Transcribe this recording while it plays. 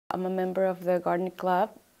I'm a member of the garden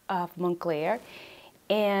club of Montclair,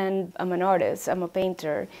 and I'm an artist, I'm a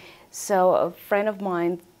painter. So a friend of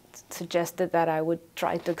mine suggested that I would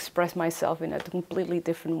try to express myself in a completely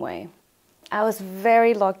different way. I was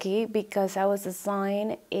very lucky because I was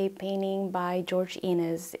assigned a painting by George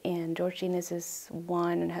Enes, and George Enes is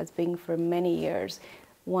one and has been for many years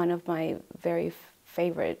one of my very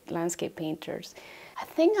favorite landscape painters. I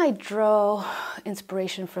think I draw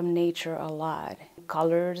inspiration from nature a lot.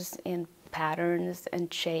 Colors and patterns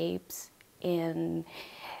and shapes and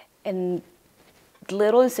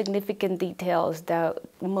little insignificant details that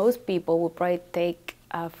most people would probably take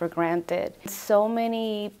for granted. So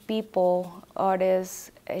many people,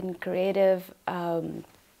 artists and creative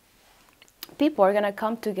people are going to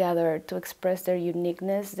come together to express their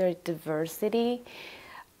uniqueness, their diversity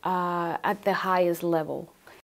at the highest level.